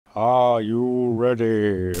Are you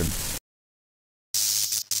ready?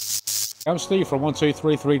 I'm Steve from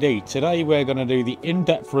 1233D. Today we're going to do the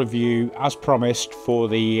in-depth review, as promised, for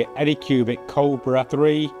the AnyCubic Kobra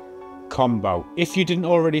 3 combo. If you didn't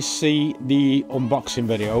already see the unboxing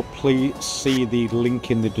video, please see the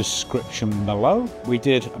link in the description below. We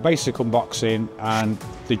did a basic unboxing and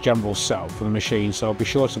the general setup for the machine, so be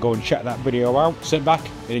sure to go and check that video out. Sit back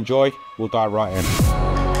and enjoy. We'll dive right in.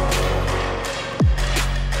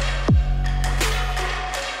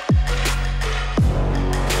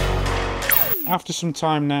 After some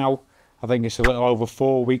time now, I think it's a little over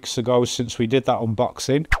 4 weeks ago since we did that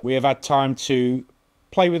unboxing, we have had time to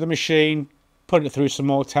play with the machine, put it through some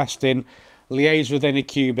more testing, liaise with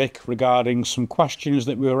AnyCubic regarding some questions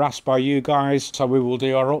that we were asked by you guys. So we will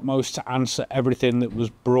do our utmost to answer everything that was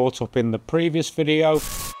brought up in the previous video.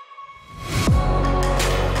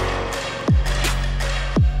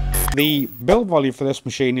 The build volume for this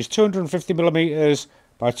machine is 250mm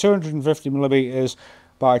by 250mm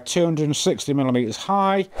by 260mm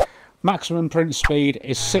high. Maximum print speed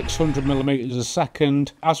is 600mm a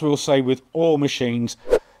second. As we'll say with all machines,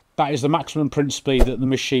 that is the maximum print speed that the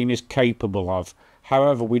machine is capable of.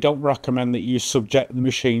 However, we don't recommend that you subject the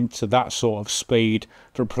machine to that sort of speed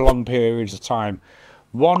for prolonged periods of time.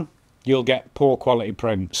 One, you'll get poor quality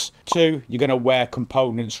prints. Two, you're going to wear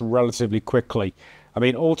components relatively quickly. I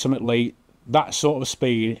mean, ultimately, that sort of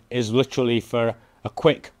speed is literally for a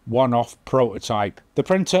quick one-off prototype. The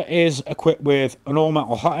printer is equipped with an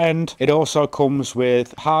all-metal hot end. It also comes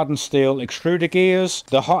with hardened steel extruder gears.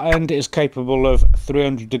 The hot end is capable of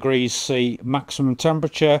 300 degrees C maximum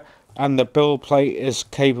temperature, and the build plate is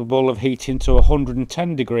capable of heating to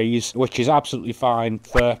 110 degrees, which is absolutely fine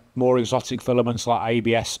for more exotic filaments like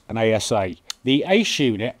ABS and ASA. The ACE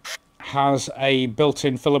unit has a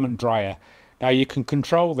built-in filament dryer. Now you can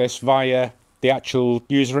control this via the actual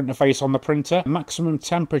user interface on the printer. Maximum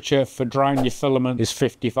temperature for drying your filament is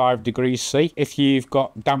 55 degrees C. If you've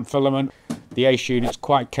got damp filament, the ACE unit is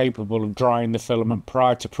quite capable of drying the filament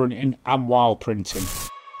prior to printing and while printing.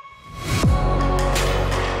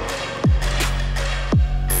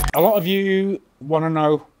 A lot of you want to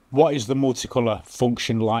know, what is the multicolour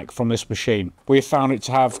function like from this machine? We've found it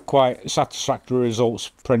to have quite satisfactory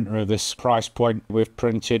results. Printer of this price point, we've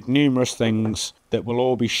printed numerous things that will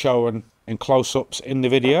all be shown in close-ups in the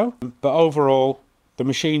video, but overall the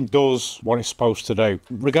machine does what it's supposed to do.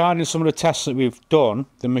 Regarding some of the tests that we've done,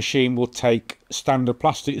 the machine will take standard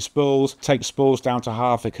plastic spools, take spools down to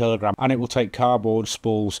 ½ a kilogram, and it will take cardboard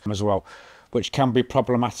spools as well, which can be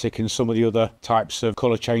problematic in some of the other types of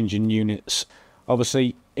colour changing units.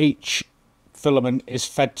 Obviously, each filament is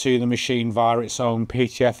fed to the machine via its own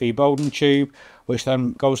PTFE Bowden tube, which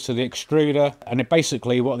then goes to the extruder, and it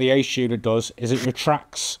basically, what the ACE unit does is it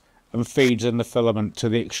retracts and feeds in the filament to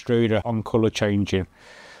the extruder on colour changing.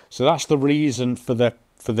 So that's the reason for the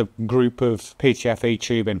group of PTFE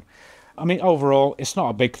tubing. I mean, overall, it's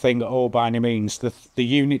not a big thing at all by any means. The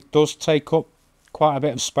unit does take up quite a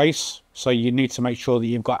bit of space, so you need to make sure that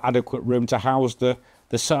you've got adequate room to house the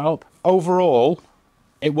setup. Overall,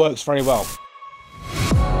 it works very well.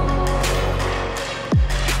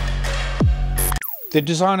 The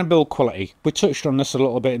design and build quality, we touched on this a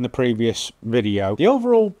little bit in the previous video. The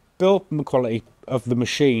overall build quality of the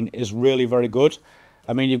machine is really very good.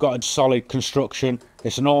 I mean, you've got a solid construction.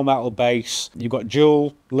 It's an all-metal base. You've got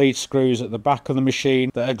dual lead screws at the back of the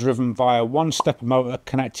machine that are driven via one stepper motor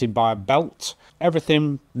connected by a belt.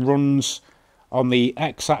 Everything runs on the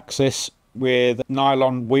X-axis with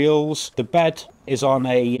nylon wheels. The bed is on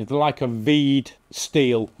like a V'd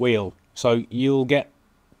steel wheel, so you'll get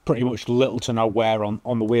pretty much little to no wear on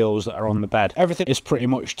the wheels that are on the bed. Everything is pretty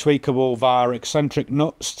much tweakable via eccentric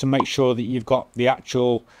nuts to make sure that you've got the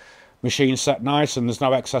actual machine set nice and there's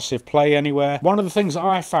no excessive play anywhere. One of the things that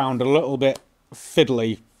I found a little bit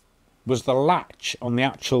fiddly was the latch on the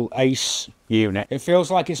actual ACE unit. It feels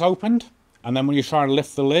like it's opened, and then when you try and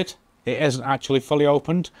lift the lid, it isn't actually fully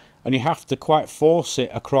opened, and you have to quite force it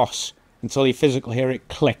across until you physically hear it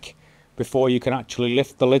click before you can actually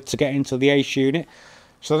lift the lid to get into the ACE unit.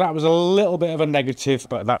 So that was a little bit of a negative,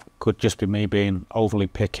 but that could just be me being overly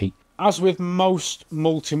picky. As with most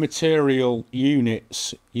multi-material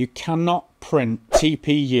units, you cannot print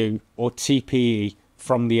TPU or TPE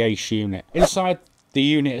from the ACE unit. Inside the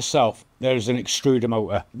unit itself, there's an extruder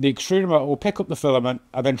motor. The extruder motor will pick up the filament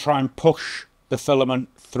and then try and push the filament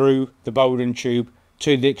through the Bowden tube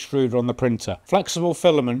to the extruder on the printer. Flexible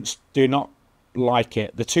filaments do not like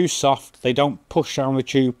it. They're too soft, they don't push down the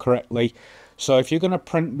tube correctly. So if you're going to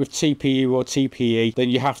print with TPU or TPE,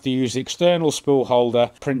 then you have to use the external spool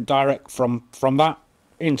holder, print direct from that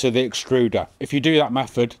into the extruder. If you do that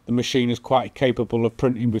method, the machine is quite capable of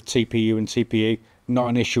printing with TPU and TPE, not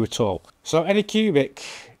an issue at all. So AnyCubic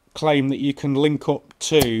claim that you can link up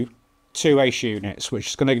to 2 ACE units, which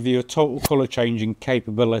is going to give you a total colour changing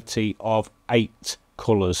capability of 8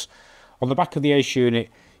 colours. On the back of the ACE unit,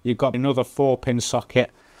 you've got another 4-pin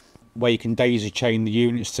socket where you can daisy chain the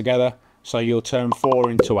units together, so you'll turn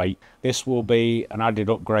 4 into 8. This will be an added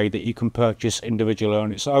upgrade that you can purchase individually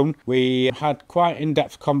on its own. We had quite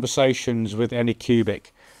in-depth conversations with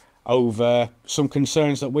AnyCubic over some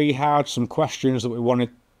concerns that we had, some questions that we wanted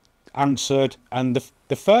answered, and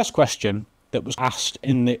the first question that was asked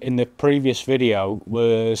in the previous video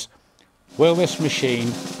was, will this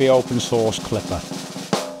machine be open source Clipper?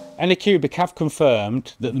 AnyCubic have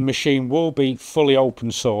confirmed that the machine will be fully open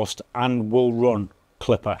sourced and will run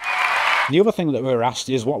Clipper. The other thing that we were asked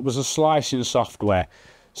is what was the slicing software.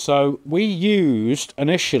 So we used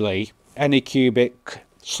initially AnyCubic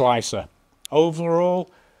Slicer.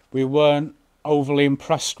 Overall, we weren't overly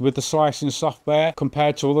impressed with the slicing software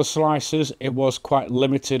compared to other slicers. It was quite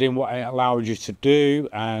limited in what it allowed you to do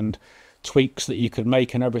and tweaks that you could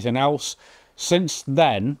make and everything else. Since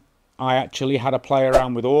then, I actually had a play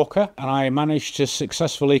around with Orca, and I managed to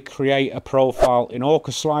successfully create a profile in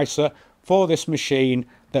Orca Slicer for this machine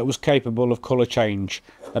that was capable of colour change.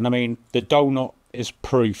 And I mean, the donut is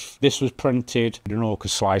proof. This was printed in an Orca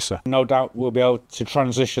Slicer. No doubt we'll be able to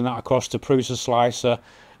transition that across to Prusa Slicer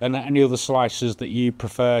and any other slicers that you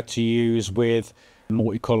prefer to use with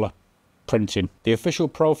multicolour printing. The official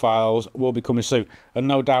profiles will be coming soon, and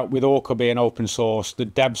no doubt with Orca being open source, the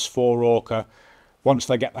devs for Orca, once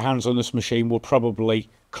they get their hands on this machine, will probably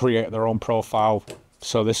create their own profile.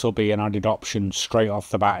 So this will be an added option straight off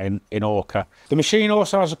the bat in Orca. The machine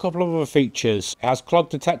also has a couple of other features. It has clog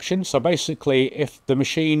detection, so basically if the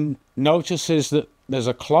machine notices that there's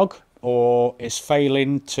a clog or it's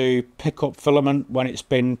failing to pick up filament when it's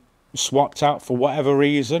been swapped out for whatever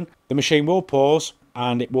reason, the machine will pause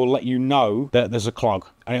and it will let you know that there's a clog.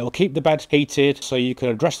 And it will keep the bed heated so you can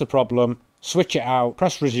address the problem, switch it out,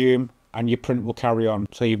 press resume, and your print will carry on.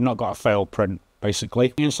 So you've not got a failed print,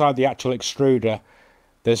 basically. Inside the actual extruder,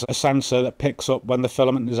 there's a sensor that picks up when the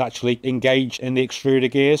filament is actually engaged in the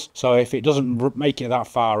extruder gears. So if it doesn't make it that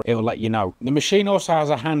far, it will let you know. The machine also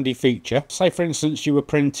has a handy feature. Say for instance you were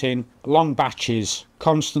printing long batches,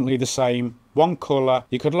 constantly the same, one colour.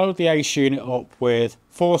 You could load the ACE unit up with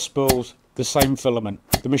 4 spools, the same filament.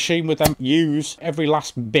 The machine would then use every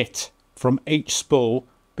last bit from each spool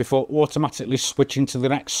before automatically switching to the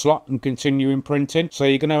next slot and continuing printing. So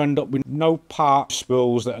you're going to end up with no part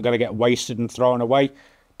spools that are going to get wasted and thrown away,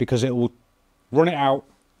 because it will run it out,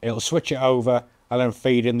 it'll switch it over, and then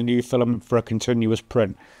feed in the new filament for a continuous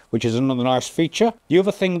print, which is another nice feature. The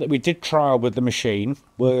other thing that we did trial with the machine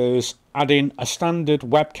was adding a standard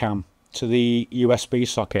webcam to the USB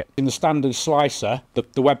socket. In the standard slicer, the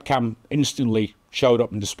webcam instantly showed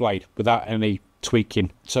up and displayed without any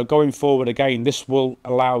tweaking. So going forward, again, this will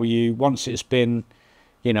allow you, once it's been,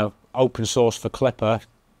 you know, open source for Clipper,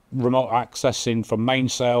 remote accessing from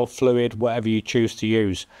mainsail, fluid, whatever you choose to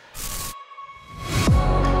use.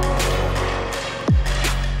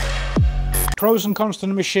 Pros and cons to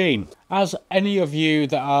the machine. As any of you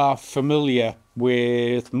that are familiar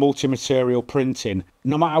with multi-material printing,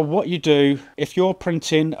 no matter what you do, if you're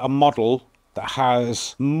printing a model that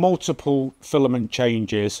has multiple filament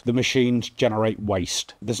changes, the machines generate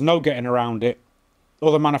waste. There's no getting around it.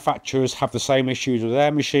 Other manufacturers have the same issues with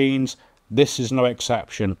their machines. This is no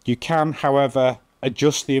exception. You can, however,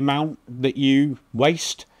 adjust the amount that you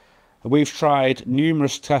waste. We've tried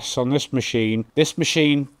numerous tests on this machine. This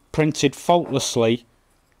machine printed faultlessly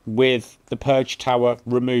with the purge tower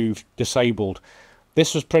removed, disabled.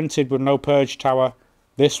 This was printed with no purge tower.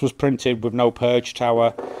 This was printed with no purge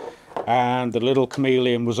tower. And the little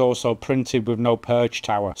chameleon was also printed with no purge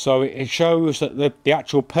tower. So it shows that the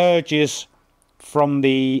actual purges from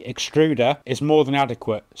the extruder is more than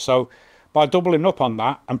adequate. So by doubling up on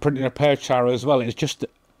that and printing a purge tower as well, it's just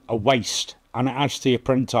a waste and it adds to your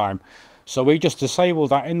print time. So we just disabled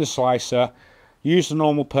that in the slicer, used the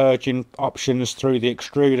normal purging options through the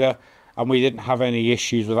extruder, and we didn't have any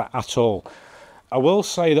issues with that at all. I will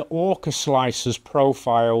say that Orca Slicer's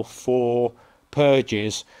profile for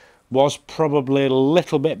purges was probably a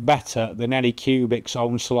little bit better than AnyCubic's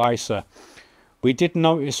own slicer. We did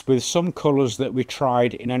notice with some colours that we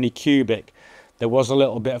tried in AnyCubic, there was a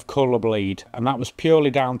little bit of colour bleed, and that was purely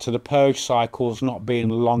down to the purge cycles not being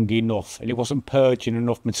long enough, and it wasn't purging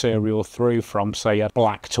enough material through from, say, a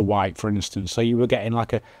black to white, for instance. So you were getting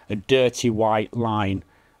like a dirty white line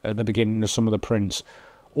at the beginning of some of the prints.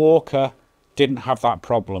 Orca didn't have that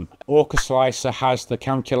problem. Orca Slicer has the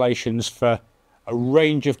calculations for a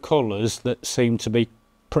range of colours that seem to be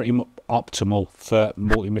pretty much optimal for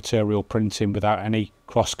multi-material printing without any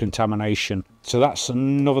cross-contamination. So that's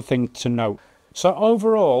another thing to note. So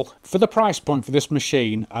overall, for the price point for this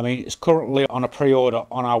machine, I mean, it's currently on a pre-order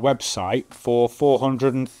on our website for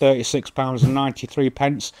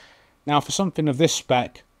 £436.93. Now, for something of this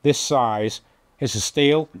spec, this size, it's a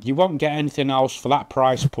steal. You won't get anything else for that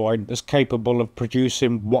price point that's capable of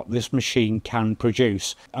producing what this machine can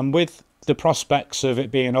produce. And with the prospects of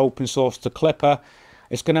it being open source to Clipper,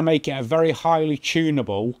 it's going to make it a very highly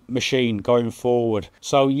tunable machine going forward.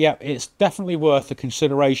 So yeah, it's definitely worth a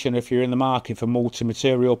consideration if you're in the market for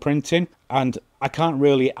multi-material printing, and I can't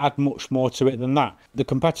really add much more to it than that. The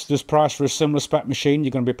competitor's price for a similar spec machine,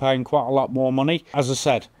 you're going to be paying quite a lot more money. As I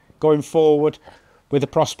said, going forward, with the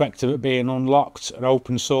prospect of it being unlocked and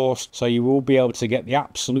open source, so you will be able to get the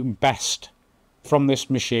absolute best from this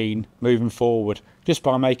machine moving forward, just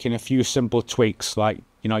by making a few simple tweaks, like,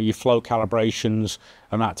 you know, your flow calibrations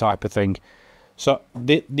and that type of thing. So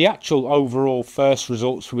the actual overall first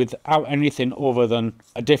results, without anything other than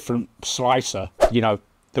a different slicer, you know,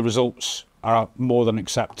 the results are more than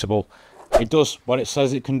acceptable. It does what it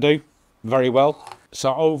says it can do very well.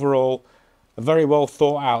 So overall, a very well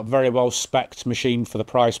thought out, very well spec'd machine for the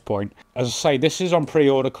price point. As I say, this is on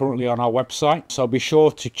pre-order currently on our website, so be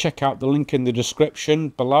sure to check out the link in the description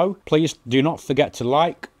below. Please do not forget to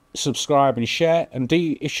like, subscribe and share, and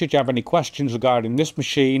should you have any questions regarding this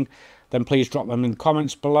machine, then please drop them in the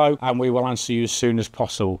comments below and we will answer you as soon as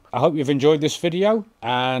possible. I hope you've enjoyed this video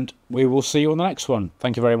and we will see you on the next one.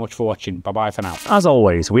 Thank you very much for watching. Bye bye for now. As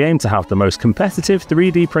always, we aim to have the most competitive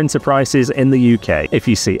 3D printer prices in the UK. If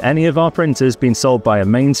you see any of our printers being sold by a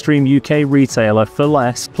mainstream UK retailer for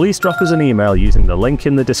less, please drop us an email using the link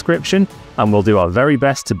in the description and we'll do our very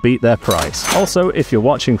best to beat their price. Also, if you're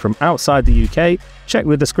watching from outside the UK, check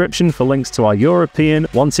the description for links to our European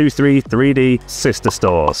 123 3D sister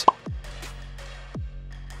stores.